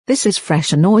This is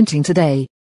Fresh Anointing Today,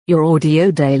 your audio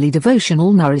daily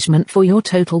devotional nourishment for your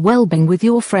total well-being with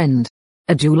your friend,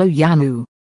 Ajulo Yanu.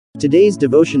 Today's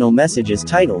devotional message is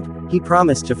titled, He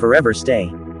Promised to Forever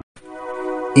Stay.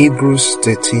 Hebrews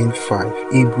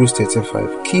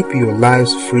 13:5. Keep your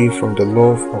lives free from the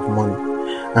love of money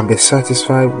and be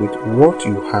satisfied with what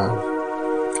you have.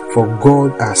 For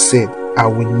God has said, I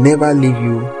will never leave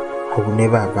you, I will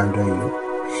never abandon you.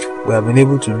 We have been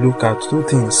able to look at two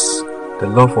things: the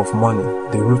love of money,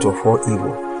 the root of all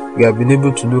evil. We have been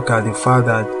able to look at the fact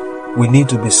that we need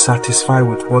to be satisfied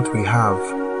with what we have.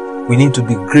 We need to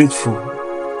be grateful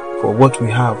for what we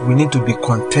have. We need to be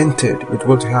contented with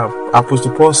what we have.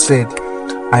 Apostle Paul said,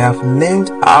 I have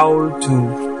learned how to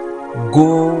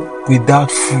go without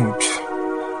food,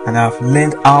 and I have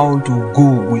learned how to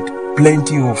go with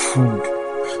plenty of food.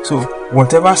 So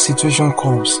whatever situation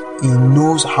comes, he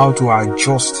knows how to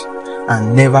adjust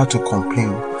and never to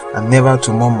complain and never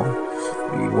to murmur.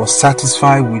 He was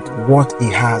satisfied with what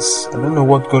he has. I don't know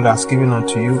what God has given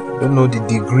unto you. I don't know the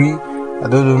degree. I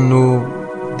don't know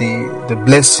the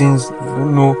blessings. I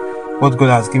don't know what God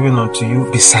has given unto you.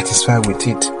 Be satisfied with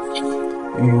it.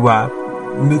 You are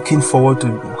looking forward to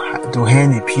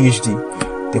earn a PhD.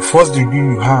 The first degree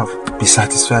you have, be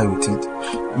satisfied with it.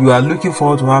 You are looking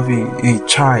forward to have a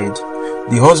child.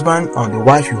 The husband or the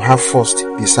wife you have first,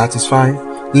 be satisfied.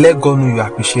 Let God know you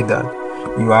appreciate that.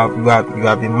 You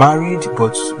have been married,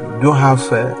 but you don't have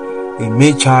a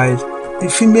male child. The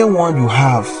female one you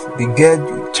have, the girl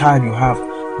child you have,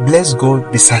 bless God,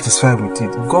 be satisfied with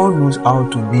it. God knows how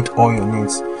to meet all your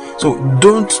needs. So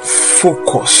don't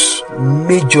focus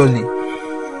majorly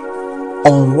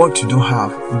on what you don't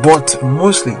have, but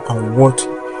mostly on what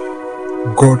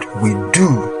God will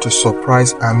do to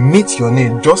surprise and meet your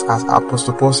need. Just as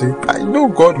Apostle Paul said, I know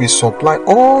God will supply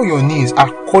all your needs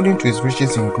according to his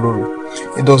riches in glory.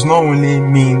 It does not only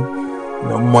mean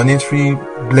monetary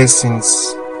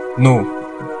blessings. No,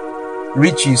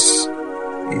 riches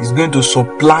is going to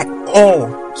supply all.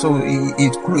 So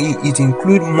it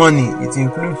includes money, it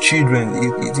includes children,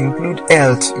 it includes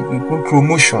health, it includes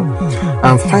promotion.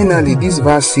 And finally, this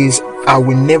verse says, I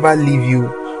will never leave you,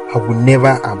 I will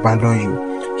never abandon you.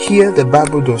 Here the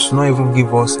Bible does not even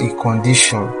give us a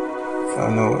condition.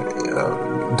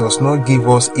 Does not give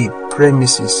us a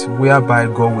premises whereby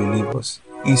God will leave us.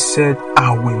 He said,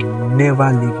 I will never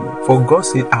leave you. For God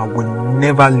said, I will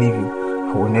never leave you,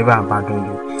 I will never abandon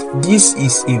you. This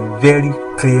is a very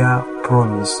clear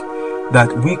promise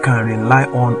that we can rely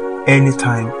on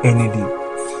anytime, any day.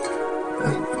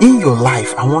 In your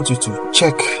life, I want you to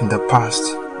check in the past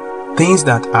things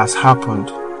that has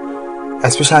happened,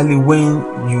 especially when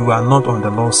you are not on the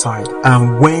Lord's side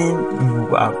and when you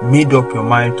have made up your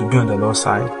mind to be on the Lord's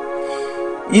side.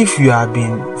 If you have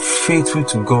been faithful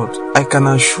to God, I can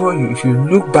assure you, if you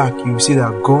look back, you will see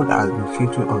that God has been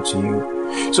faithful unto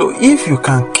you. So if you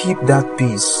can keep that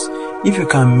peace, if you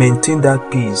can maintain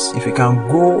that peace, if you can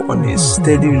go on a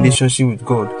steady relationship with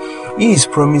God, He is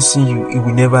promising you He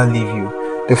will never leave you.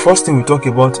 The first thing we talk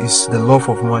about is the love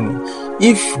of money.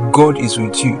 If God is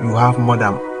with you, you have more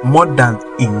than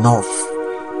enough.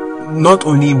 Not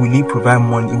only will He provide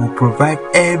money, He will provide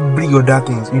every other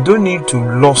thing. You don't need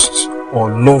to lust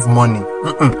or love money.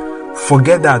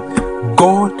 Forget that.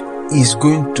 God is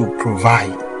going to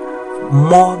provide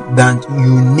more than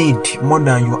you need, more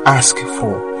than you ask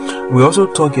for. We also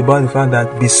talk about the fact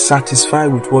that be satisfied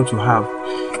with what you have.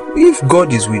 If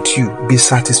God is with you, be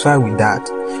satisfied with that.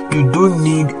 You don't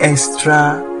need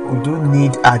extra, you don't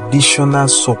need additional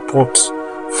support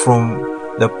from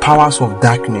the powers of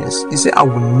darkness. He said, I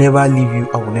will never leave you,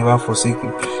 I will never forsake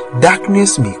you.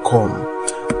 Darkness may come,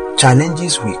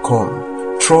 challenges will come,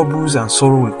 troubles and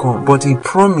sorrow will come, but He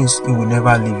promised He will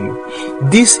never leave you.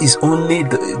 This is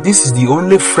the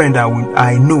only friend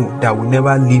I know that will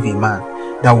never leave a man,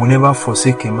 that will never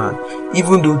forsake a man.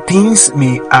 Even though things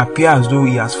may appear as though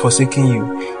He has forsaken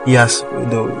you, He has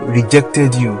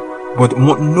rejected you, but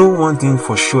know one thing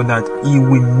for sure, that He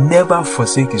will never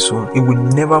forsake His own. He will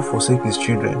never forsake His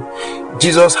children.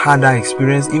 Jesus had that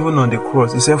experience even on the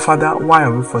cross. He said, Father, why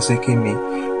are you forsaking me?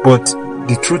 But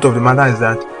the truth of the matter is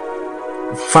that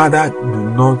Father will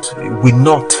not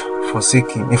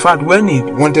forsake him. In fact, when he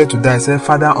wanted to die, he said,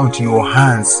 Father, unto your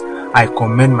hands I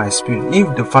commend my spirit.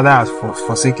 If the Father has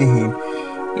forsaken him,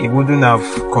 he wouldn't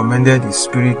have commended his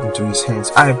spirit into his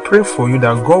hands. I pray for you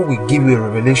that God will give you a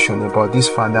revelation about this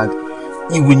fact, that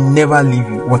He will never leave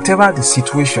you. Whatever the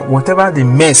situation, whatever the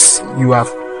mess you have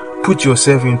put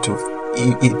yourself into,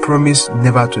 He promised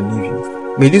never to leave you.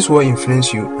 May this word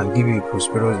influence you and give you a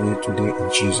prosperous day today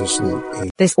in Jesus' name. Amen.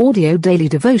 This audio daily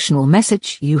devotional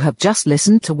message you have just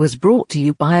listened to was brought to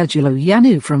you by Ajulo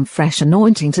Yanu from Fresh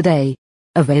Anointing Today.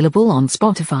 Available on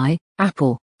Spotify,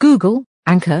 Apple, Google,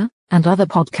 Anchor, and other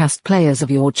podcast players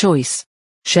of your choice.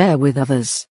 Share with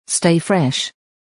others. Stay fresh.